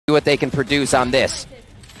what they can produce on this.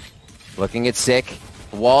 Looking at Sick.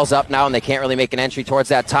 Wall's up now, and they can't really make an entry towards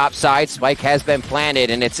that top side. Spike has been planted,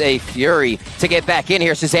 and it's a fury to get back in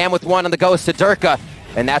here. ShahZaM with one on the ghost to Derke,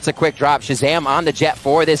 and that's a quick drop. ShahZaM on the jet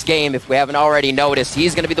for this game, if we haven't already noticed.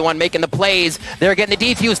 He's going to be the one making the plays. They're getting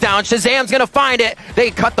the defuse down. ShahZaM's going to find it.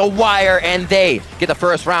 They cut the wire, and they get the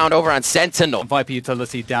first round over on Sentinel. Viper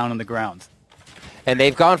utility down on the ground. And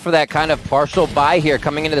they've gone for that kind of partial buy here.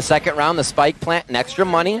 Coming into the second round, the Spike plant and extra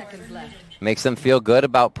money. Makes them feel good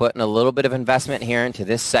about putting a little bit of investment here into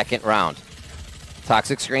this second round.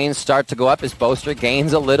 Toxic screens start to go up as Boaster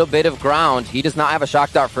gains a little bit of ground. He does not have a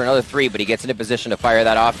shock dart for another 3, but he gets into position to fire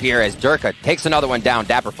that off here as Derke takes another one down.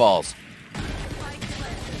 dapr falls.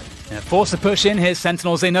 Yeah, forced to push in here,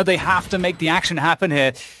 Sentinels. They know they have to make the action happen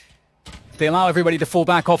here. If they allow everybody to fall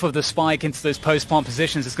back off of the Spike into those post-plant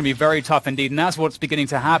positions, it's going to be very tough indeed, and that's what's beginning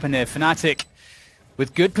to happen here. FNATIC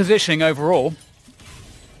with good positioning overall.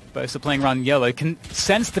 Boaster playing around yellow, can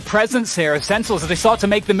sense the presence here of Sentinels as they start to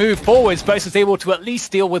make the move forwards. Boaster's able to at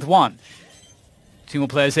least deal with one. 2 more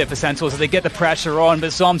players here for Sentinels as they get the pressure on,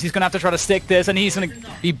 but zombs, he's going to have to try to stick this, and he's going to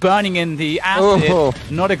be burning in the acid. Oh.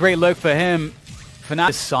 Not a great look for him.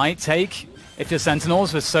 FNATIC side take, if you're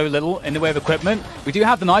Sentinels with so little in the way of equipment. We do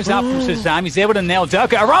have the knives out from ShahZaM. He's able to nail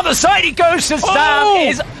Derke. Around the side he goes. ShahZaM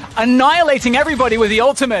is annihilating everybody with the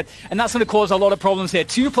ultimate, and that's going to cause a lot of problems here.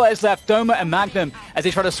 2 players left, Doma and MAGNUM, as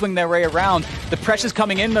they try to swing their way around. The pressure's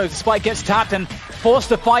coming in though. The Spike gets tapped, and forced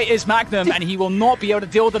to fight is MAGNUM, and he will not be able to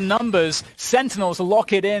deal with the numbers. Sentinels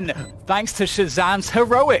lock it in thanks to ShahZaM's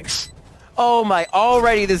heroics. Oh my,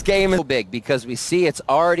 already this game is big because we see it's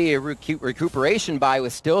already a recuperation buy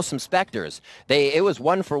with still some Spectres. It was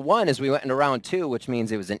 1 for 1 as we went into round 2, which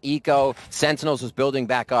means it was an eco. Sentinels was building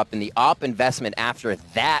back up, and the op investment after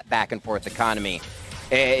that back and forth economy,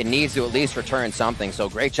 it needs to at least return something. So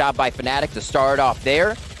great job by FNATIC to start off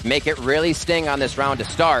there, make it really sting on this round to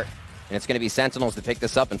start. And it's going to be Sentinels to pick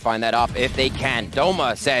this up and find that off if they can.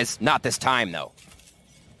 Doma says, not this time though.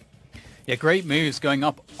 Yeah, great moves going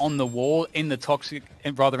up on the wall in the toxic,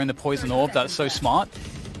 rather in the poison orb. That's so smart.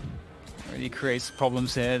 Really creates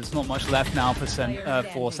problems here. There's not much left now for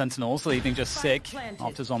Sentinels, leaving just Sick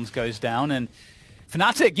after Zombs goes down. And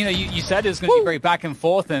FNATIC, you know, you said it's going to be very back and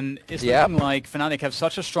forth, and it's looking like FNATIC have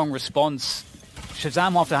such a strong response.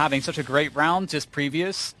 ShahZaM, after having such a great round just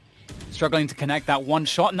previous, struggling to connect that one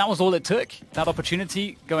shot, and that was all it took. That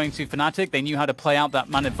opportunity going to FNATIC. They knew how to play out that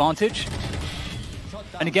man advantage.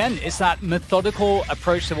 And again, it's that methodical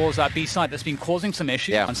approach towards that B side that's been causing some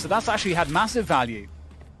issues. And so that's actually had massive value.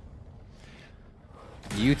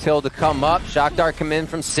 Util to come up. Shock dart come in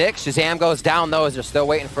from 6. ShahZaM goes down though as they're still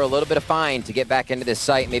waiting for a little bit of find to get back into this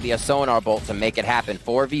site. Maybe a sonar bolt to make it happen.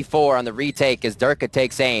 4v4 on the retake as Derke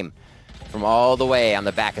takes aim from all the way on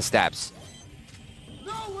the back of steps.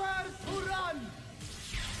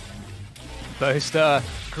 Boaster,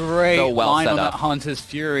 great so well line on up. that Hunter's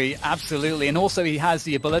Fury, absolutely. And also he has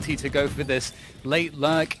the ability to go for this late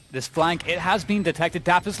lurk, this flank. It has been detected.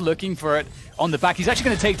 dapr's looking for it on the back. He's actually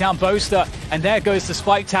going to take down Boaster, and there goes the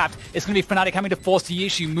Spike tapped. It's going to be FNATIC having to force the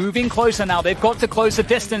issue, moving closer now. They've got to close the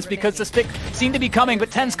distance because the stick seemed to be coming,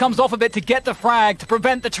 but Tenz comes off of it to get the frag, to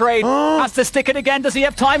prevent the trade. Has to stick it again. Does he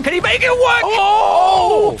have time? Can he make it work?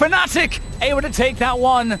 Oh! FNATIC able to take that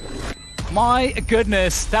one. My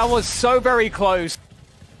goodness, that was so very close.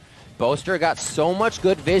 Boaster got so much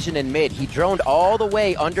good vision in mid. He droned all the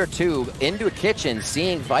way under tube into a kitchen,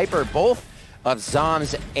 seeing Viper, both of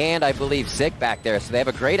Zombs and I believe Sick back there. So they have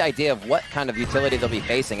a great idea of what kind of utility they'll be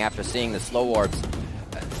facing after seeing the slow orbs.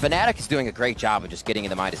 FNATIC is doing a great job of just getting in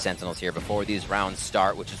the mind of Sentinels here before these rounds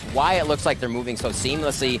start, which is why it looks like they're moving so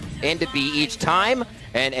seamlessly into B each time.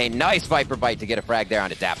 And a nice Viper bite to get a frag there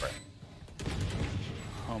onto dapr.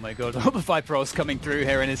 Oh my god, all the Viper rolls coming through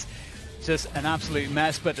here, and it's just an absolute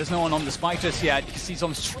mess, but there's no one on the Spike just yet. You can see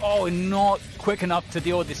Zombs, not quick enough to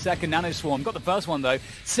deal with the second Nano Swarm. Got the first one though.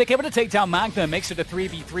 Sick able to take down MAGNUM, makes it a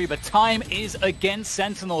 3v3, but time is against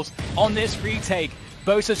Sentinels on this retake.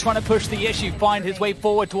 Boaster's trying to push the issue, find his way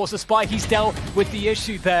forward towards the Spike. He's dealt with the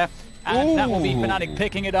issue there, and that will be FNATIC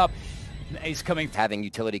picking it up. Ace coming. Having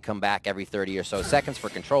utility come back every 30 or so seconds for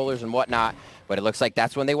controllers and whatnot, but it looks like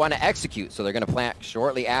that's when they want to execute, so they're going to plant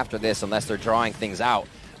shortly after this unless they're drawing things out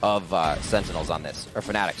of Sentinels on this, or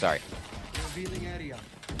FNATIC, sorry.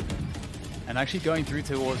 And actually going through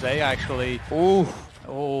towards A, actually. Ooh.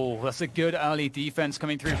 Oh, that's a good early defense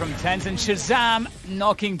coming through from Tenz, and ShahZaM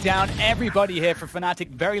knocking down everybody here for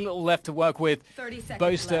FNATIC. Very little left to work with.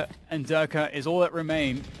 Boaster and Derke is all that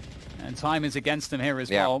remain, and time is against them here as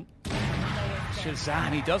well.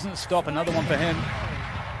 ShahZaM, he doesn't stop. Another one for him.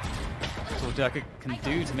 That's all Derke can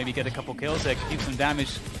do to maybe get a couple kills there, keep some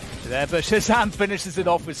damage there, but ShahZaM finishes it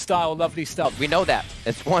off with style. Lovely stuff. We know that.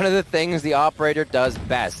 It's one of the things the operator does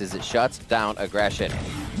best, is it shuts down aggression.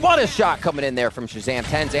 What a shot coming in there from ShahZaM.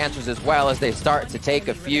 Tenz answers as well as they start to take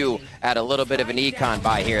a few at a little bit of an econ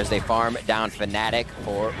by here as they farm down FNATIC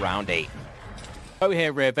for round 8. Go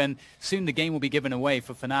here, Rib, and soon the game will be given away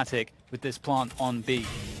for FNATIC with this plant on B.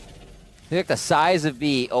 I think the size of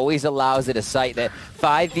B always allows it a site that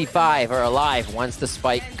 5v5 are alive once the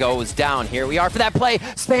spike goes down. Here we are for that play.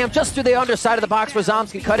 Spam just through the underside of the box where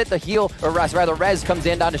zombs can cut it. The heal, or rather Rez comes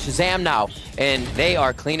in down to ShahZaM now. And they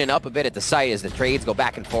are cleaning up a bit at the site as the trades go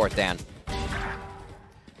back and forth, Dan.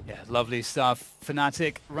 Yeah, lovely stuff.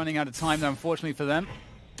 FNATIC running out of time there, unfortunately for them.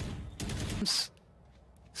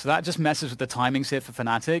 So that just messes with the timings here for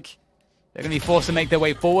FNATIC. They're going to be forced to make their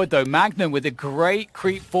way forward, though. MAGNUM with a great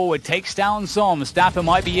creep forward takes down zombs. dapr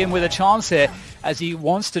might be in with a chance here as he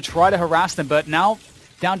wants to try to harass them, but now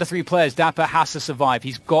down to 3 players. dapr has to survive.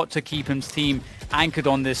 He's got to keep his team anchored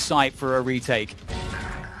on this site for a retake.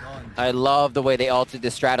 I love the way they altered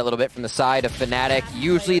this strat a little bit from the side of FNATIC.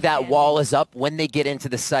 Usually that wall is up when they get into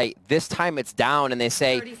the site. This time it's down and they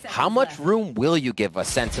say, how much room will you give us,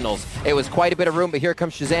 Sentinels? It was quite a bit of room, but here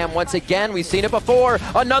comes ShahZaM once again. We've seen it before.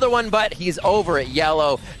 Another one, but he's over at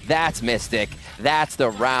yellow. That's Mistic. That's the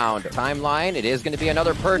round. Timeline, it is going to be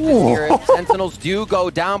another purchase here if Sentinels do go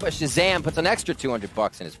down, but ShahZaM puts an extra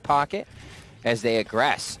 $200 in his pocket as they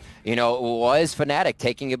aggress. You know, it was FNATIC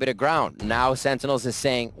taking a bit of ground. Now Sentinels is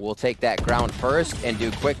saying, we'll take that ground first and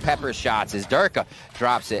do quick pepper shots as Derke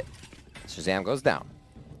drops it. ShahZaM goes down.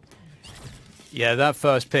 Yeah, that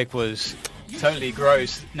first pick was totally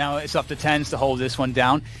gross. Now it's up to Tenz to hold this one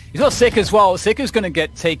down. He's got Sick as well. Sick is going to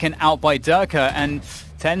get taken out by Derke, and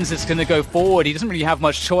Tenz is going to go forward. He doesn't really have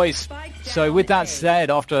much choice. So with that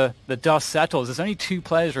said, after the dust settles, there's only 2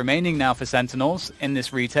 players remaining now for Sentinels in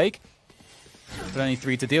this retake. But only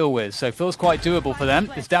 3 to deal with, so it feels quite doable for them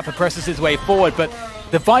as dapr presses his way forward, but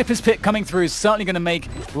the Viper's pick coming through is certainly going to make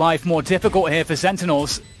life more difficult here for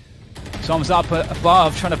Sentinels. Zombs up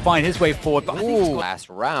above, trying to find his way forward. But last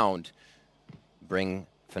round, bring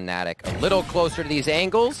FNATIC a little closer to these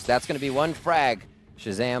angles. That's going to be 1 frag.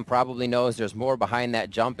 ShahZaM probably knows there's more behind that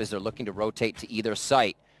jump as they're looking to rotate to either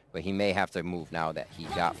site, but he may have to move now that he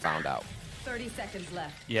got found out. 30 seconds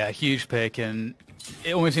left. Yeah, huge pick, and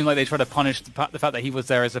it almost seemed like they tried to punish the fact that he was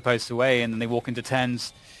there as opposed to A, and then they walk into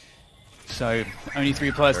Tenz. So only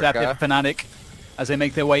 3 players left for FNATIC as they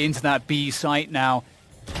make their way into that B site now.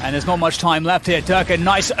 And there's not much time left here. Derke,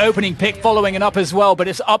 nice opening pick, following it up as well, but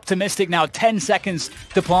it's up to Mistic now. 10 seconds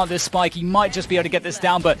to plant this spike. He might just be able to get this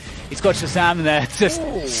down, but he's got ShahZaM there. Just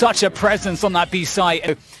such a presence on that B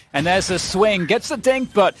site. And there's a swing, gets the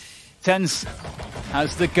dink, but Tenz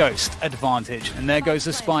has the ghost advantage. And there goes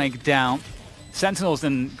the spike down. Sentinels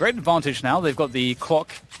in great advantage now. They've got the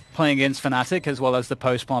clock playing against FNATIC as well as the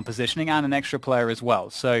post-plant positioning and an extra player as well.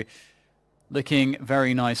 So looking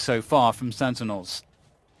very nice so far from Sentinels.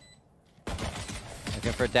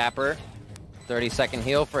 Looking for dapr. 30-second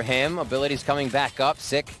heal for him. Abilities coming back up.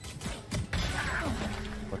 Sick.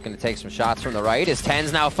 Looking to take some shots from the right. Is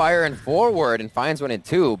Tenz now firing forward and finds one in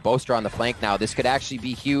 2. Boaster on the flank now. This could actually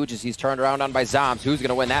be huge as he's turned around on by zombs. Who's going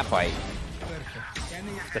to win that fight?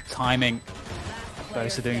 The timing.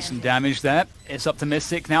 Boaster doing some damage there. It's up to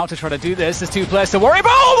Mistic now to try to do this. There's 2 players to worry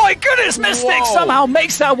about. Oh my goodness, Mistic somehow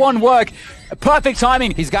makes that one work. Perfect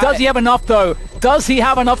timing. Does he have enough though? Does he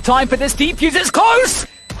have enough time for this deep fuse? It's close!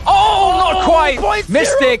 Oh, not quite!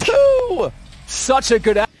 Mistic! Such a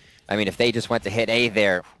good... I mean, if they just went to hit A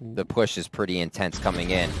there, the push is pretty intense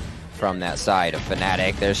coming in from that side of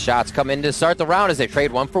FNATIC. There's shots coming to start the round as they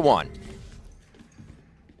trade 1 for 1.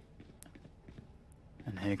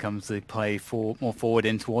 And here comes the play more forward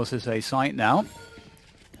in towards this A site now.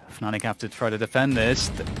 FNATIC have to try to defend this.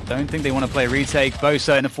 Don't think they want to play retake.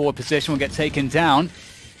 Boaster in a forward position will get taken down.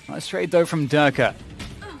 Nice trade though from Derke.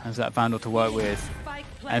 Has that Vandal to work with.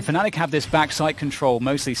 And FNATIC have this backside control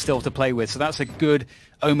mostly still to play with, so that's a good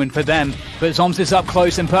omen for them. But zombs is up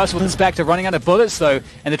close and personal with Spectre running out of bullets though,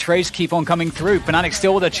 and the trades keep on coming through. FNATIC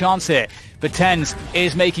still with a chance here, but Tenz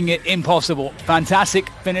is making it impossible. Fantastic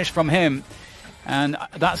finish from him. And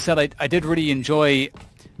that said, I did really enjoy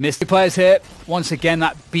Mistic players here. Once again,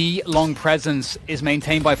 that B long presence is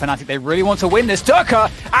maintained by FNATIC. They really want to win this. Derke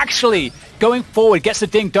actually going forward, gets the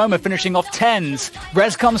dink. Doma finishing off Tenz.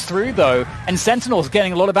 Rez comes through though, and Sentinels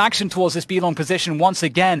getting a lot of action towards this B long position once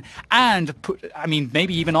again. And I mean,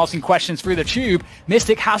 maybe even asking questions through the tube.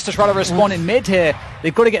 Mistic has to try to respond in mid here.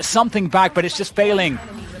 They've got to get something back, but it's just failing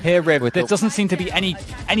here, Riv. There doesn't seem to be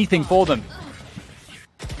anything for them.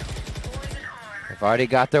 They've already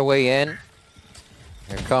got their way in.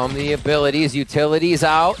 Here come the abilities, utilities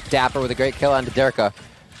out. dapr with a great kill onto Derke.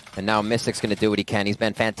 And now Mistic's going to do what he can. He's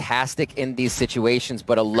been fantastic in these situations,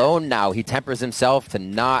 but alone now, he tempers himself to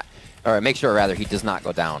not, or make sure rather, he does not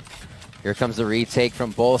go down. Here comes the retake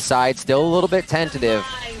from both sides. Still a little bit tentative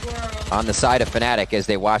on the side of FNATIC as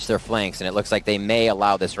they watch their flanks, and it looks like they may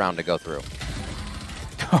allow this round to go through.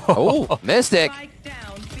 Oh, Mistic!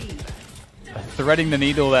 Threading the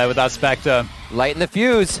needle there with that Spectre. Lighting the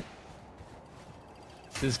fuse.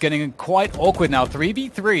 This is getting quite awkward now.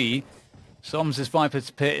 3v3. zombs'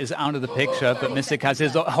 Viper's Pit is out of the picture, but Mistic has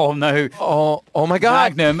his... Oh, no. Oh my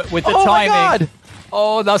God. Magnum with the timing. My God.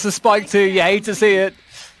 Oh, that's a spike too. You hate to see it.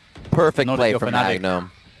 Perfect play from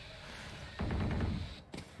MAGNUM.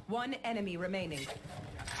 One enemy remaining.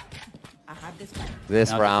 I have this.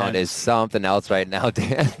 This round is something else right now,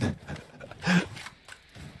 Dan.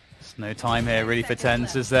 There's no time here really for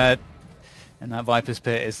Tenz, is that? And that Viper's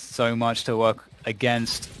Pit is so much to work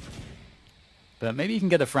against. But maybe you can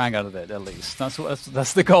get a frag out of it at least.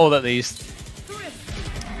 That's the goal at least.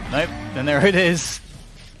 Nope. And there it is.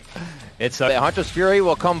 It's the Hunter's Fury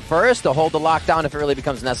will come first to hold the lockdown if it really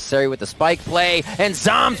becomes necessary with the spike play, and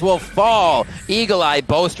zombs will fall. Eagle Eye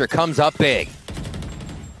Boaster comes up big.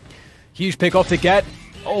 Huge pick off to get.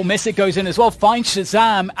 Oh, Mistic goes in as well, finds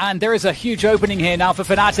ShahZaM, and there is a huge opening here now for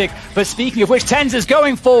FNATIC. But speaking of which, Tenz is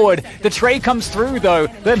going forward. The trade comes through though.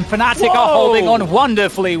 Then FNATIC are holding on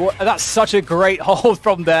wonderfully. That's such a great hold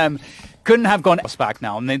from them. Couldn't have gone back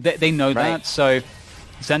now, and they know that. So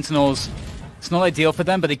Sentinels, it's not ideal for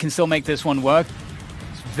them, but they can still make this one work.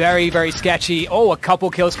 It's very, very sketchy. Oh, a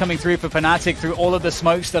couple kills coming through for FNATIC through all of the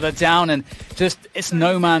smokes that are down, and just, it's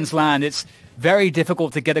no man's land. It's very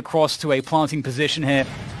difficult to get across to a planting position here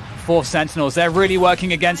for Sentinels. They're really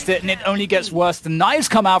working against it, and it only gets worse. The knives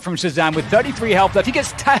come out from ShahZaM with 33 health left. He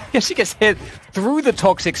gets hit through the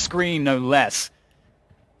toxic screen, no less.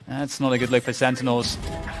 That's not a good look for Sentinels.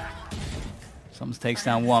 Someone takes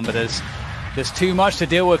down one, but there's too much to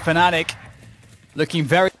deal with. FNATIC looking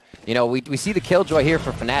very... You know, we see the killjoy here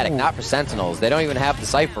for FNATIC, not for Sentinels. They don't even have the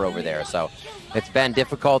Cypher over there, so it's been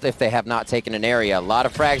difficult if they have not taken an area. A lot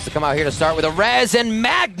of frags to come out here to start with a res, and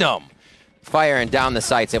MAGNUM firing down the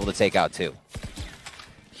sights, able to take out two.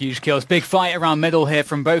 Huge kills. Big fight around middle here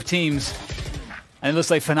from both teams. And it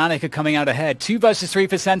looks like FNATIC are coming out ahead. 2 versus 3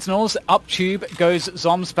 for Sentinels. Up tube goes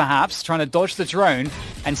zombs perhaps, trying to dodge the drone.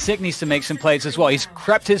 And Sick needs to make some plays as well. He's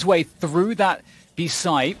crept his way through that B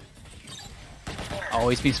site. Oh,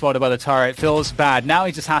 he's been spotted by the turret. Feels bad. Now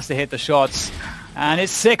he just has to hit the shots. And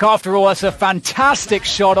it's Sick after all. That's a fantastic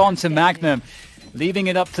shot onto MAGNUM. Leaving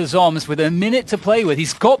it up to zombs with a minute to play with.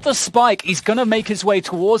 He's got the spike. He's going to make his way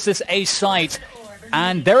towards this A site.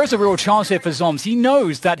 And there is a real chance here for zombs. He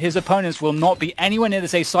knows that his opponents will not be anywhere near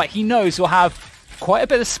this A site. He knows he'll have quite a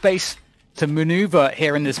bit of space to maneuver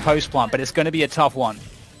here in this post plant, but it's going to be a tough one.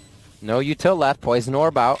 No util left. Poison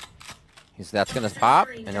orb out. That's going to pop,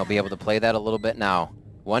 and he'll be able to play that a little bit now.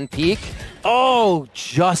 One peek. Oh,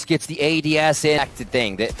 just gets the ADS in.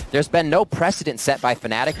 Thing. There's been no precedent set by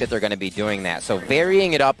FNATIC that they're going to be doing that. So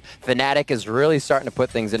varying it up, FNATIC is really starting to put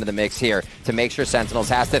things into the mix here to make sure Sentinels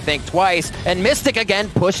has to think twice. And Mistic again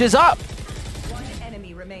pushes up. One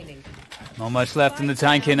enemy remaining. Not much left in the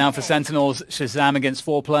tank here now for Sentinels. ShahZaM against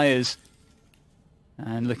 4 players.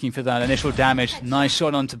 And looking for that initial damage. Nice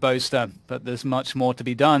shot onto Boaster, but there's much more to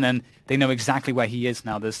be done, and they know exactly where he is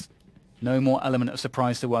now. There's no more element of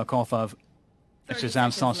surprise to work off of.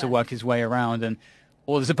 ShahZaM starts to work his way around, and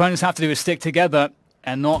all his opponents have to do is stick together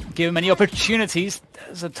and not give him any opportunities.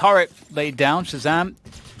 There's a turret laid down. ShahZaM,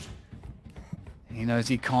 he knows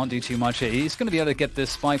he can't do too much here. He's going to be able to get this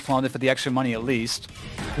spike planted for the extra money at least.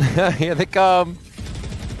 Here they come.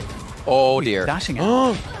 Oh dear. Dashing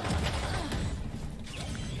out.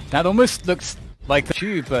 That almost looks like the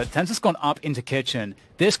tube, but Tenz has gone up into kitchen.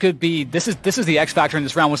 This could be, this is the X factor in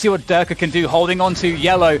this round. We'll see what Derke can do, holding on to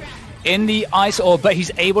yellow in the ice orb, but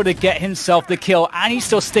he's able to get himself the kill, and he's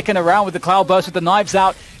still sticking around with the cloud burst with the knives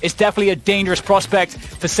out. It's definitely a dangerous prospect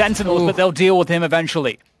for Sentinels, but they'll deal with him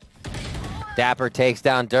eventually. dapr takes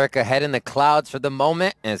down Derke, head in the clouds for the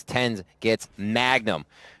moment, as Tenz gets MAGNUM.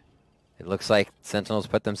 It looks like Sentinels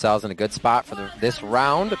put themselves in a good spot for this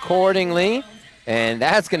round accordingly. And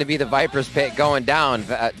that's going to be the Viper's Pit going down.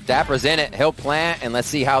 dapr's in it. He'll plant, and let's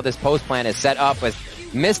see how this post plant is set up with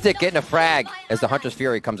Mistic getting a frag as the Hunter's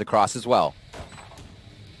Fury comes across as well.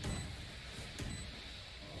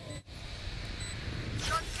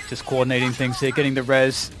 Just coordinating things here, getting the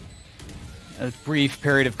res. A brief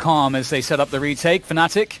period of calm as they set up the retake.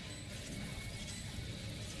 FNATIC.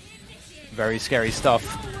 Very scary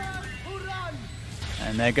stuff.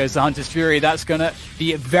 And there goes the Hunter's Fury. That's going to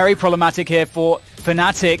be very problematic here for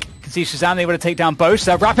FNATIC can see ShahZaM able to take down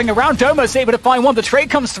Boaster. Wrapping around, Doma's able to find one. The trade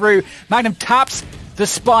comes through. MAGNUM taps the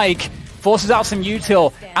spike, forces out some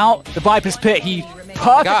util out the Viper's pit. He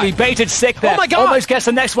perfectly baited Sick there. Oh my God. Almost gets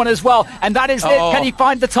the next one as well. And that is it. Can he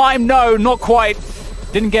find the time? No, not quite.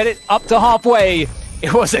 Didn't get it up to halfway.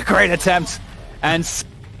 It was a great attempt. And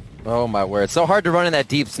oh my word. So hard to run in that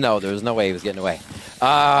deep snow. There was no way he was getting away.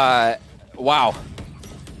 Wow.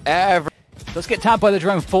 Let's get tapped by the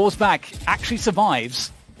drone. Falls back. Actually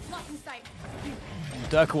survives.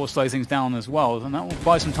 Derke will slow things down as well, and that will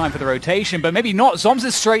buy some time for the rotation, but maybe not. Zombs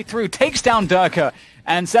is straight through, takes down Derke,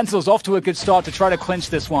 and Sentinels off to a good start to try to clinch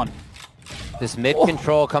this one. This mid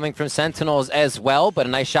control coming from Sentinels as well, but a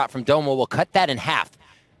nice shot from Doma will cut that in half.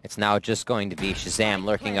 It's now just going to be ShahZaM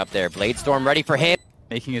lurking up there. Bladestorm ready for him.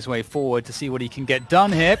 Making his way forward to see what he can get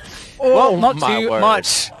done here. Well, not too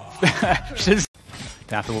much.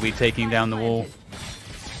 dapr will be taking down the wall.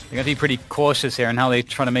 They're going to be pretty cautious here in how they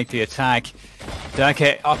try to make the attack.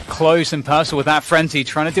 Derke up close and personal with that frenzy,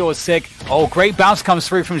 trying to deal with Sick. Oh, great bounce comes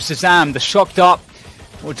through from ShahZaM. The shocked up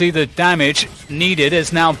will do the damage needed,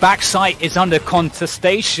 as now backside is under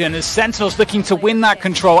contestation, as Sentinels looking to win that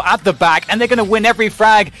control at the back, and they're going to win every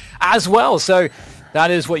frag as well. So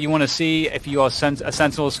that is what you want to see if you are a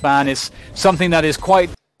Sentinels fan. It's something that is quite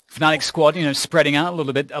FNATIC squad, you know, spreading out a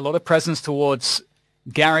little bit, a lot of presence towards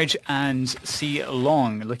Garage and C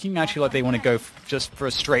long, looking actually like they want to go just for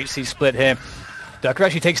a straight C split here. Derke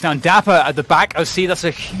actually takes down dapr at the back of C. That's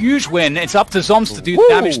a huge win. It's up to zombs to do the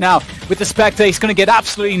damage now. With the Spectre, he's going to get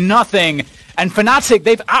absolutely nothing. And FNATIC,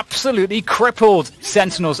 they've absolutely crippled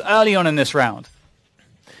Sentinels early on in this round.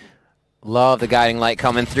 Love the guiding light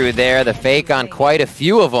coming through there. The fake on quite a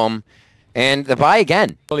few of them. And the buy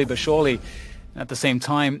again. Slowly but surely. At the same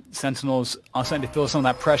time, Sentinels are starting to feel some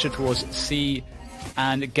of that pressure towards C.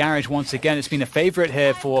 And Garage, once again, it's been a favorite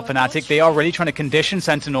here for FNATIC. They are really trying to condition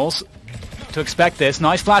Sentinels to expect this.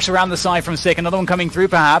 Nice flash around the side from Sick. Another one coming through,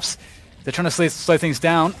 perhaps. They're trying to slow things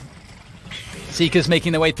down. Seekers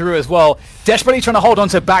making their way through as well. Desperately trying to hold on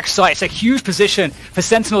to backside. It's a huge position for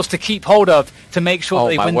Sentinels to keep hold of to make sure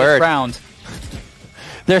that they win this round.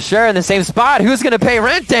 They're sharing the same spot. Who's going to pay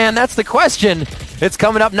rent, Dan? That's the question. It's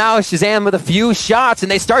coming up now. ShahZaM with a few shots,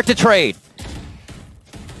 and they start to trade.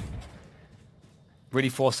 Really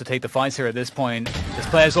forced to take the fights here at this point. There's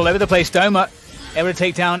players all over the place. Doma able to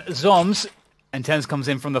take down zombs, and Tenz comes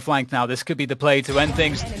in from the flank now. This could be the play to end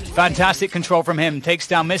things. Fantastic control from him. Takes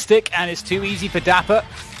down Mistic, and it's too easy for dapr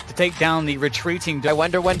to take down the retreating. I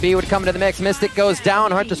wonder when B would come into the mix. Mistic goes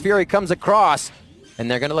down. Hunter's Fury comes across, and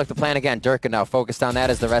they're going to look to plan again. Derke now focused on that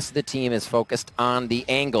as the rest of the team is focused on the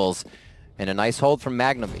angles. And a nice hold from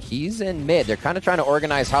MAGNUM. He's in mid. They're kind of trying to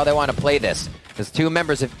organize how they want to play this, because two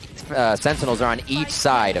members of Sentinels are on each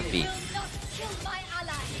side of B.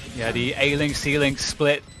 Yeah, the A-Link, C-Link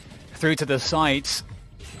split through to the sites.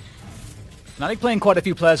 FNATIC playing quite a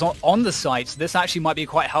few players on the sites. This actually might be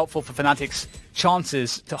quite helpful for FNATIC's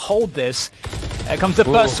chances to hold this. Here comes the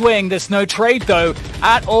first swing. There's no trade, though,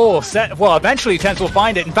 at all. Well, eventually Tenz will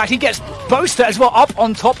find it. In fact, he gets Boaster as well up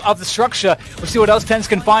on top of the structure. We'll see what else Tenz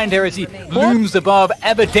can find here as he looms above.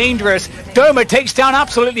 Ever dangerous. Doma takes down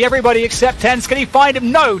absolutely everybody except Tenz. Can he find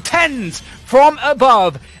him? No. Tenz from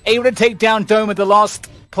above, able to take down Doma, the last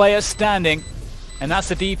player standing. And that's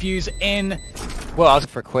the defuse in. Well,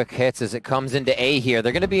 for quick hits as it comes into A here.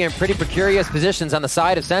 They're going to be in pretty precarious positions on the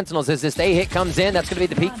side of Sentinels as this A hit comes in. That's going to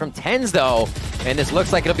be the peak from Tenz, though. And this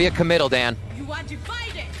looks like it'll be a committal, Dan. You want to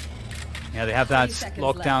fight it? Yeah, they have that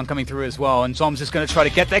lockdown coming through as well. And zombs is going to try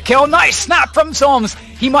to get their kill. Nice snap from zombs.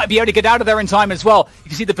 He might be able to get out of there in time as well. You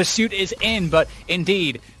can see the pursuit is in, but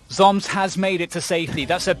indeed, zombs has made it to safety.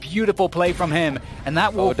 That's a beautiful play from him. And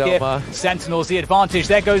that will give Sentinels the advantage.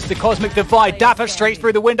 There goes the Cosmic Divide. dapr straight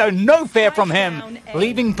through the window. No fear from him.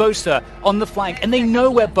 Leaving Boaster on the flank. And they know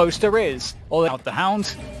where Boaster is. All out the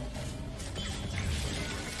Hound.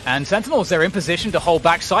 And Sentinels, they're in position to hold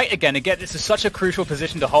back sight again. Again, this is such a crucial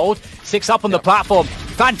position to hold. 6 up on the platform.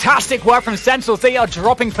 Fantastic work from Sentinels. They are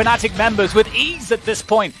dropping FNATIC members with ease at this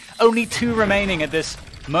point. Only 2 remaining at this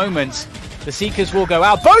moment. The Seekers will go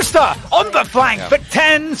out. Boaster on the flank, but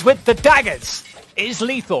Tenz with the daggers is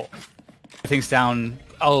lethal. Things down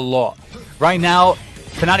a lot. Right now,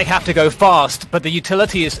 FNATIC have to go fast, but the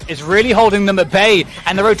utility is really holding them at bay,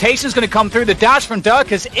 and the rotation is going to come through. The dash from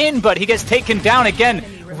Derke is in, but he gets taken down again.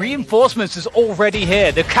 Reinforcements is already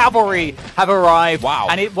here. The cavalry have arrived,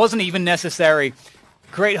 and it wasn't even necessary.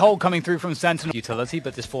 Great hold coming through from Sentinel. Utility,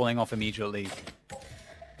 but just falling off immediately.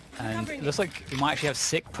 And it looks like we might actually have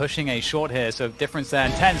Sick pushing a short here, so difference there.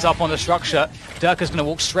 And Tenz up on the structure. Derke's going to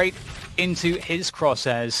walk straight into his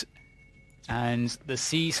crosshairs. And the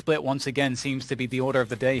C split once again seems to be the order of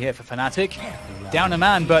the day here for FNATIC. Down a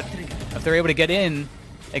man, but if they're able to get in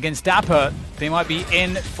against dapr, they might be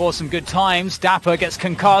in for some good times. dapr gets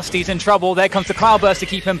concussed, he's in trouble. There comes the Cloudburst to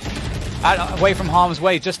keep him away from harm's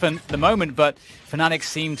way just for the moment, but FNATIC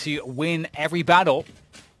seem to win every battle,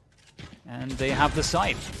 and they have the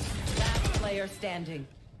site. Last player standing.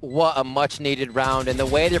 What a much-needed round, and the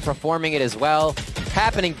way they're performing it as well,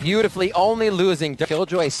 happening beautifully, only losing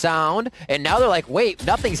Killjoy sound, and now they're like, wait,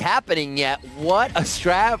 nothing's happening yet. What a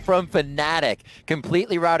strat from FNATIC,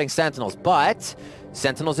 completely routing Sentinels, but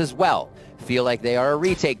Sentinels as well feel like they are a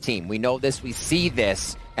retake team. We know this, we see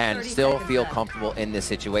this, and still feel comfortable in this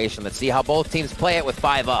situation. Let's see how both teams play it with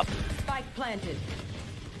 5 up. Spike planted.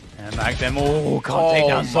 And MAGNUM, can't take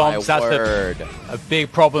down zombs. That's a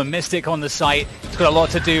big problem. Mistic on the site, he's got a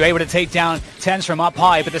lot to do, able to take down Tenz from up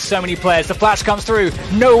high, but there's so many players. The flash comes through,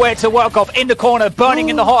 nowhere to work off, in the corner, burning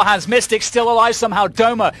in the hot hands. Mistic still alive somehow.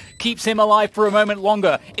 Doma keeps him alive for a moment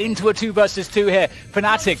longer. Into a 2 versus 2 here.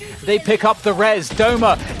 FNATIC, they pick up the res.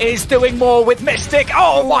 Doma is doing more with Mistic.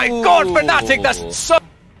 Oh my god, FNATIC, that's so...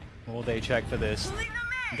 All day check for this.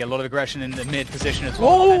 Get a lot of aggression in the mid position as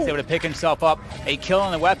well. He's able to pick himself up a kill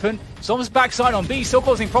on the weapon. Zombs backside on B, still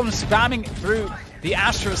causing problems, spamming through the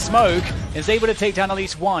Astra smoke. Is able to take down at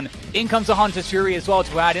least one. In comes the Hunter's Fury as well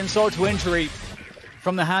to add insult to injury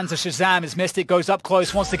from the hands of ShahZaM as Mistic goes up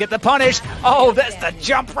close, wants to get the punish. Oh, there's the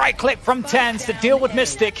jump right click from Tenz to deal with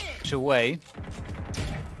Mistic. Away.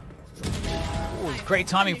 Ooh, great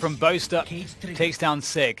timing from Boaster. Takes down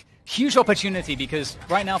Sig. Huge opportunity because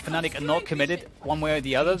right now FNATIC are not committed one way or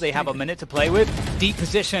the other. They have a minute to play with. Deep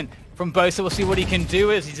position from Boaster. We'll see what he can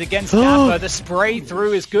do as he's against dapr. The spray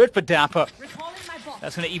through is good for dapr.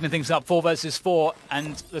 That's going to even things up, 4 versus 4.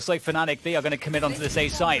 And looks like FNATIC, they are going to commit onto this A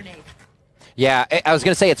site. Yeah, I was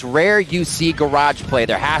going to say, it's rare you see garage play.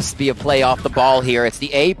 There has to be a play off the ball here. It's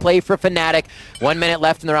the A play for FNATIC. 1 minute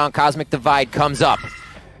left in the round. Cosmic Divide comes up.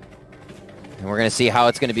 And we're going to see how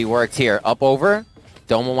it's going to be worked here. Up over.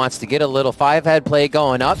 Doma wants to get a little 5-head play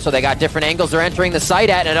going up, so they got different angles they're entering the site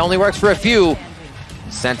at, and it only works for a few.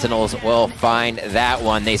 Sentinels will find that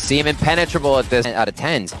one. They see him impenetrable at this out of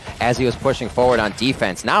Tenz as he was pushing forward on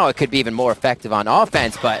defense. Now it could be even more effective on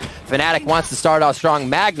offense, but FNATIC wants to start off strong.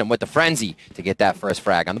 MAGNUM with the frenzy to get that first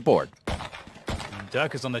frag on the board.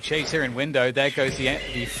 Derke is on the chase here in window. There goes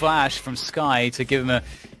the flash from Sky to give him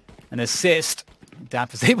an assist.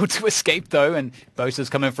 dapr is able to escape though, and Boaster's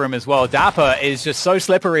coming for him as well. dapr is just so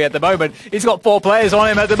slippery at the moment. He's got 4 players on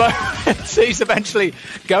him at the moment, so he's eventually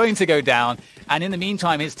going to go down. And in the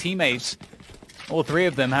meantime, his teammates, all 3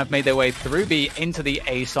 of them, have made their way through B into the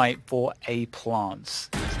A site for A plants.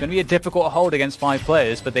 It's going to be a difficult hold against 5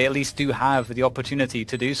 players, but they at least do have the opportunity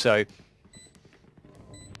to do so.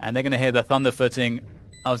 And they're going to hear the thunderfooting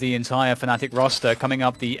of the entire FNATIC roster coming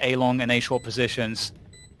up the A long and A short positions.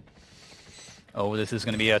 Oh, this is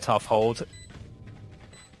going to be a tough hold.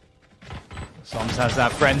 zombs has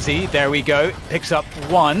that frenzy. There we go. Picks up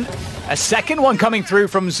 1. A second one coming through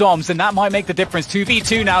from zombs, and that might make the difference.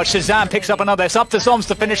 2v2 now. ShahZaM picks up another. It's up to zombs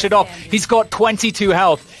to finish it off. He's got 22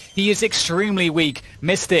 health. He is extremely weak.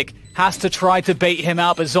 Mistic has to try to bait him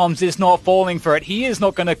out, but zombs is not falling for it. He is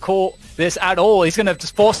not going to call this at all. He's going to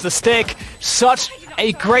just force the stick. Such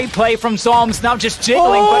a great play from zombs. Now just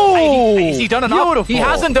jiggling, but hey, has he done enough? Beautiful. He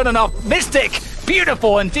hasn't done enough. Mistic,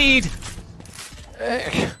 beautiful indeed.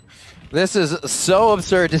 This is so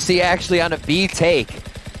absurd to see actually on a B take.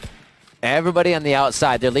 Everybody on the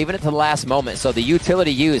outside, they're leaving it to the last moment, so the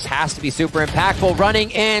utility use has to be super impactful.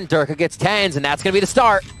 Running in, Derke gets Tenz, and that's going to be the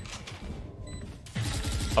start.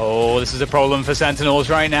 Oh, this is a problem for Sentinels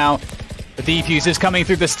right now. The defuse is coming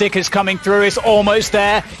through, the stick is coming through, it's almost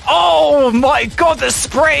there. Oh my god, the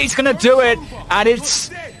spray is going to do it, and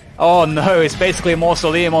it's... Oh no, it's basically a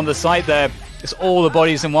mausoleum on the site there. It's all the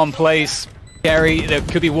bodies in one place. Gary, they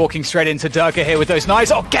could be walking straight into Derke here with those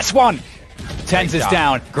knives. Oh, gets one! Tenz is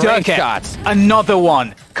down. Great Derke, shots. Another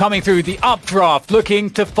one coming through the updraft, looking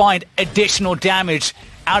to find additional damage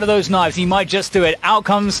out of those knives. He might just do it. Out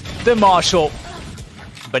comes the Marshal.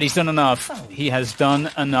 But he's done enough. He has done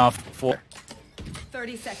enough for...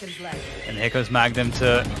 30 seconds left. And here goes MAGNUM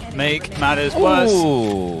to make matters worse.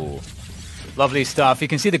 Ooh. Lovely stuff. You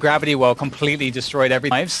can see the gravity well completely destroyed every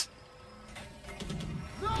knives.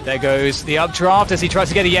 There goes the updraft as he tries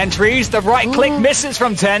to get the entries. The right click misses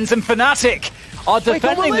from Tenz, and FNATIC are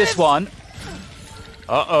defending this one.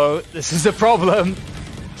 Uh-oh, this is a problem.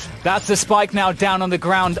 That's the spike now down on the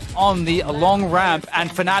ground on the long ramp, and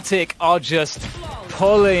FNATIC are just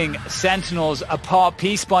pulling Sentinels apart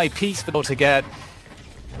piece by piece to get.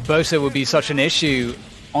 Boaster would be such an issue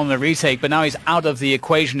on the retake, but now he's out of the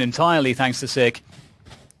equation entirely thanks to Sick.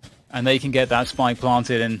 And they can get that spike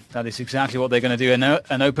planted, and that is exactly what they're going to do.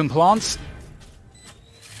 An open plant.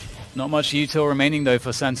 Not much util remaining though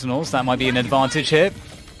for Sentinels. That might be an advantage here.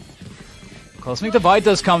 Cosmic Divide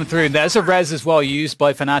does come through. There's a res as well used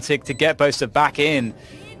by FNATIC to get Boaster back in.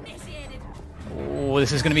 Oh,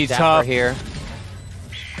 this is going to be tough here.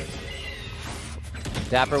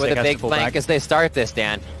 dapr with a big flank as they start this,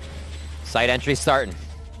 Dan. Side entry starting.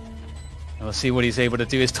 We'll see what he's able to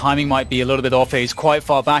do. His timing might be a little bit off. He's quite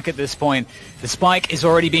far back at this point. The spike is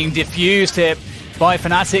already being diffused here by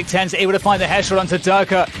FNATIC. Tenz able to find the headshot onto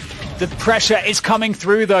Derke. The pressure is coming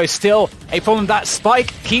through though. Still a problem. That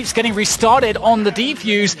spike keeps getting restarted on the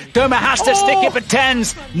defuse. Doma has to stick it, but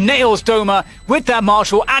Tenz nails Doma with that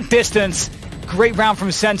Marshall at distance. Great round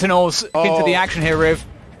from Sentinels into the action here, Riv.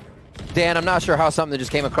 Dan, I'm not sure how something just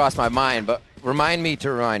came across my mind, but remind me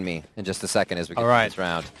in just a second as we get to this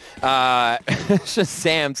round.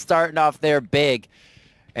 ShahZaM starting off there big,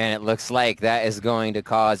 and it looks like that is going to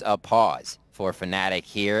cause a pause for FNATIC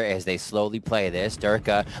here as they slowly play this.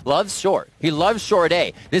 Derke loves short. He loves short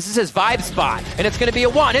A. This is his vibe spot, and it's going to be a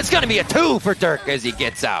 1. It's going to be a 2 for Derke as he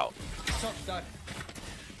gets out.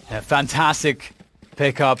 Yeah, fantastic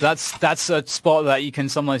pickup. That's a spot that you can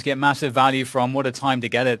sometimes get massive value from. What a time to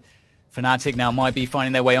get it. FNATIC now might be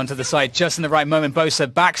finding their way onto the side just in the right moment. Boaster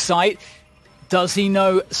back sight. Does he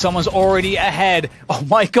know someone's already ahead? Oh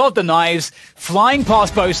my god, the knives flying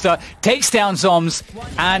past Boaster, takes down zombs,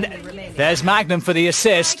 and there's MAGNUM for the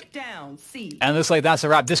assist. And looks like that's a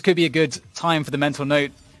wrap. This could be a good time for the mental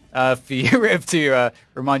note for you, Riv, to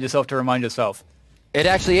remind yourself. It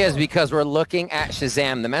actually is, because we're looking at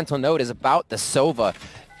ShahZaM. The mental note is about the Sova.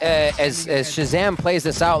 As ShahZaM plays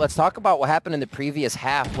this out, let's talk about what happened in the previous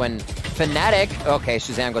half when FNATIC... Okay,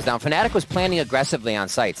 ShahZaM goes down. FNATIC was planning aggressively on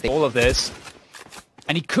sites. All of this.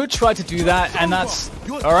 And he could try to do that, and that's...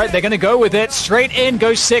 Alright, they're going to go with it. Straight in,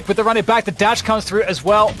 goes Sick with the run it back. The dash comes through as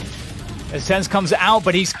well. As Tenz comes out,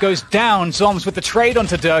 but he goes down. Zombs with the trade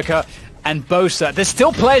onto Derke and Boaster. There's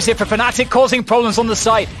still players here for FNATIC causing problems on the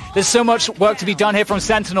site. There's so much work to be done here from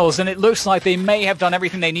Sentinels, and it looks like they may have done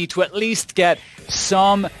everything they need to at least get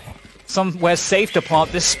somewhere safe to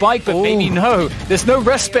plant this spike, but maybe no. There's no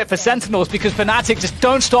respite for Sentinels because FNATIC just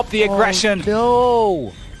don't stop the aggression.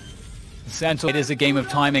 No! Sentinels, it is a game of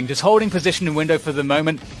timing. Just holding position in window for the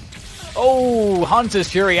moment. Oh, Hunter's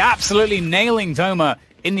Fury absolutely nailing Doma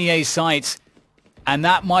in the A site. And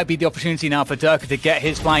that might be the opportunity now for Derke to get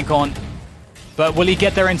his flank on. But will he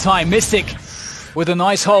get there in time? Mistic with a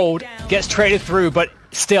nice hold, gets traded through, but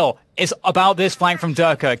still, it's about this flank from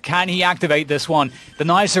Derke. Can he activate this one? The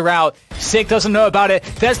knives are out. Sick doesn't know about it.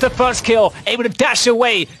 There's the first kill, able to dash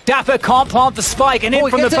away. dapr can't plant the spike, and in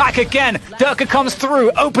from the back again. Derke comes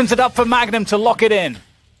through, opens it up for MAGNUM to lock it in.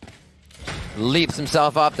 Leaps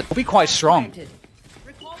himself up. Will be quite strong.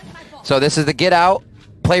 So this is the get out.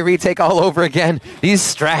 Play retake all over again. These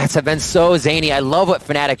strats have been so zany. I love what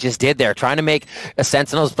FNATIC just did there, trying to make a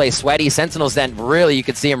Sentinels play sweaty. Sentinels then really, you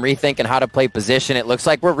could see him rethinking how to play position. It looks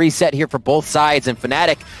like we're reset here for both sides, and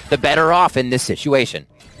FNATIC the better off in this situation.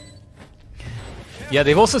 Yeah,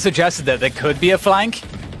 they've also suggested that there could be a flank,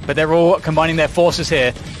 but they're all combining their forces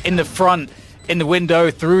here in the front, in the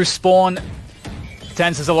window, through spawn.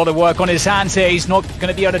 Tenz has a lot of work on his hands here. He's not going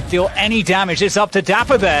to be able to deal any damage. It's up to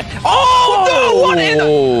dapr there. Oh,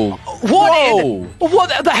 no!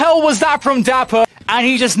 What the hell was that from dapr? And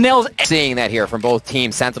he just nails it. Seeing that here from both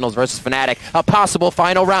teams, Sentinels versus FNATIC, a possible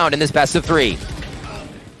final round in this best of 3.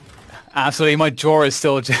 Absolutely, my jaw is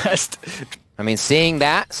still just... I mean, seeing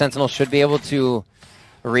that, Sentinels should be able to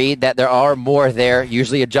read that there are more there.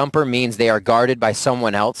 Usually a jumper means they are guarded by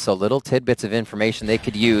someone else, so little tidbits of information they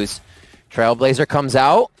could use. Trailblazer comes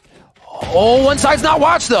out. Oh, one side's not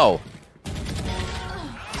watched, though.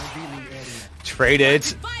 Traded.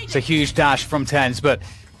 It's a huge dash from Tenz, but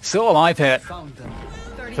still alive here.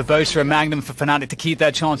 For Boaster and MAGNUM, for FNATIC to keep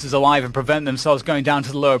their chances alive and prevent themselves going down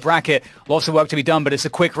to the lower bracket. Lots of work to be done, but it's a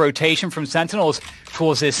quick rotation from Sentinels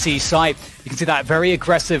towards this C site. You can see that very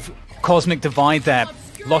aggressive Cosmic Divide there,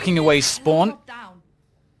 locking away spawn.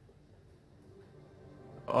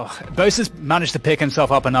 Oh, Boaster's managed to pick himself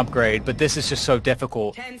up an upgrade, but this is just so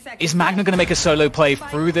difficult. Is MAGNUM going to make a solo play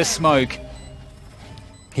through this smoke?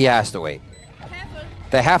 He has to wait.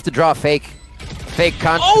 They have to draw fake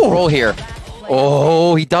control here.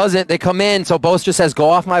 Oh, he doesn't. They come in, so Boaster says, go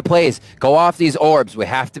off my plays. Go off these orbs. We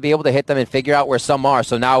have to be able to hit them and figure out where some are.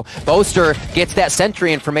 So now Boaster gets that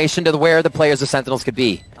sentry information to where the players of Sentinels could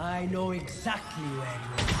be. I know exactly where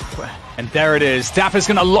you are. And there it is. dapr's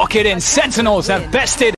going to lock it in. Sentinels have bested